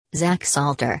Zach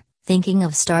Salter, thinking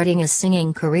of starting a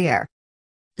singing career.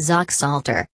 Zach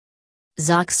Salter.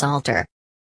 Zach Salter.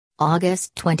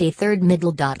 August 23,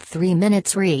 middle. 3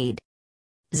 minutes read.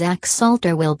 Zach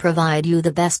Salter will provide you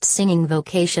the best singing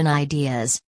vocation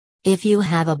ideas. If you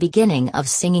have a beginning of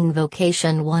singing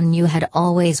vocation, one you had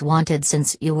always wanted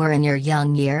since you were in your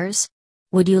young years?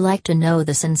 Would you like to know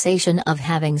the sensation of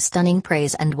having stunning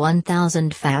praise and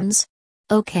 1,000 fans?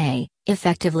 Okay,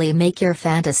 effectively make your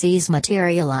fantasies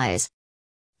materialize.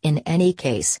 In any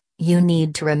case, you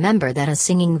need to remember that a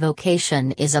singing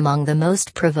vocation is among the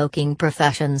most provoking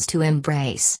professions to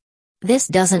embrace. This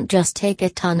doesn't just take a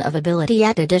ton of ability,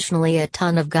 yet additionally a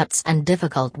ton of guts and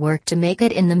difficult work to make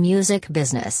it in the music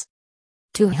business.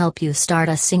 To help you start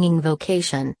a singing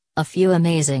vocation, a few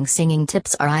amazing singing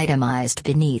tips are itemized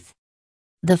beneath.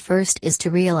 The first is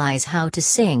to realize how to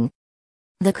sing.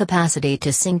 The capacity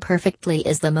to sing perfectly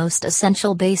is the most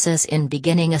essential basis in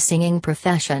beginning a singing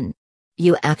profession.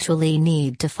 You actually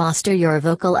need to foster your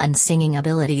vocal and singing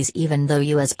abilities, even though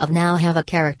you as of now have a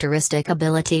characteristic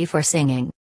ability for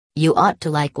singing. You ought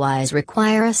to likewise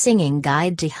require a singing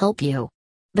guide to help you.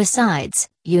 Besides,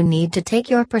 you need to take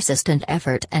your persistent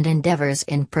effort and endeavors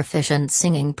in proficient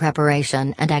singing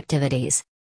preparation and activities.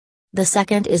 The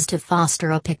second is to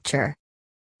foster a picture.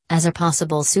 As a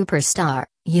possible superstar,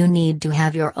 you need to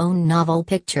have your own novel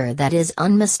picture that is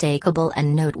unmistakable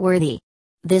and noteworthy.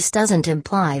 This doesn't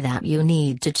imply that you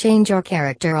need to change your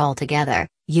character altogether,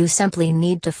 you simply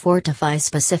need to fortify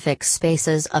specific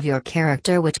spaces of your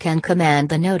character which can command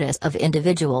the notice of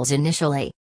individuals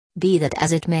initially. Be that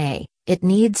as it may, it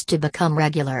needs to become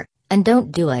regular, and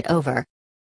don't do it over.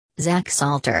 Zach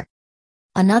Salter.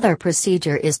 Another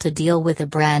procedure is to deal with a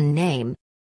brand name.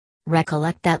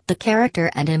 Recollect that the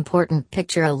character and important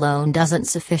picture alone doesn't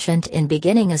sufficient in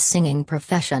beginning a singing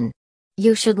profession.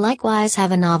 You should likewise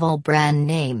have a novel brand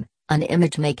name, an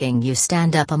image making you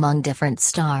stand up among different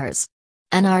stars.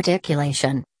 An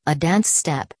articulation, a dance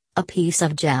step, a piece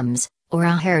of gems, or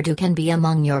a hairdo can be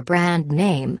among your brand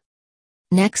name.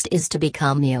 Next is to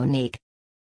become unique.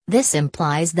 This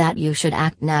implies that you should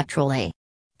act naturally.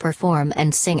 Perform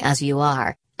and sing as you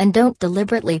are, and don't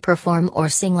deliberately perform or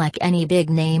sing like any big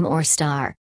name or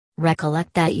star.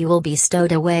 Recollect that you will be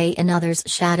stowed away in others'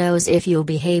 shadows if you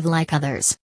behave like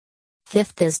others.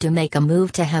 Fifth is to make a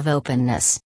move to have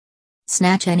openness.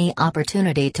 Snatch any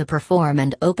opportunity to perform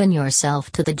and open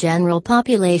yourself to the general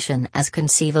population as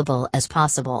conceivable as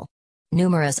possible.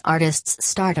 Numerous artists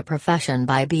start a profession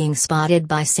by being spotted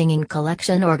by singing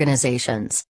collection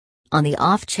organizations. On the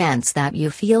off chance that you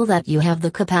feel that you have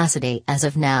the capacity as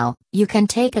of now, you can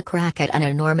take a crack at an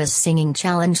enormous singing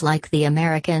challenge like the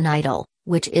American Idol,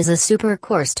 which is a super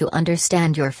course to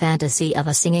understand your fantasy of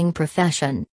a singing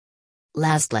profession.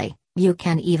 Lastly, you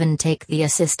can even take the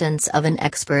assistance of an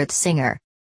expert singer.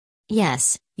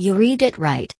 Yes, you read it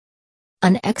right.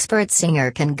 An expert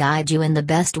singer can guide you in the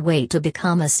best way to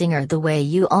become a singer the way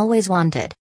you always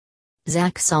wanted.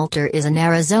 Zach Salter is an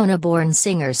Arizona-born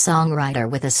singer-songwriter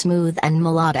with a smooth and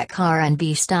melodic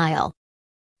R&B style.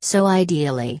 So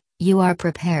ideally, you are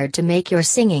prepared to make your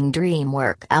singing dream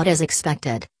work out as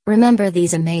expected. Remember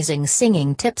these amazing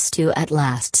singing tips to at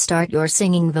last start your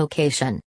singing vocation.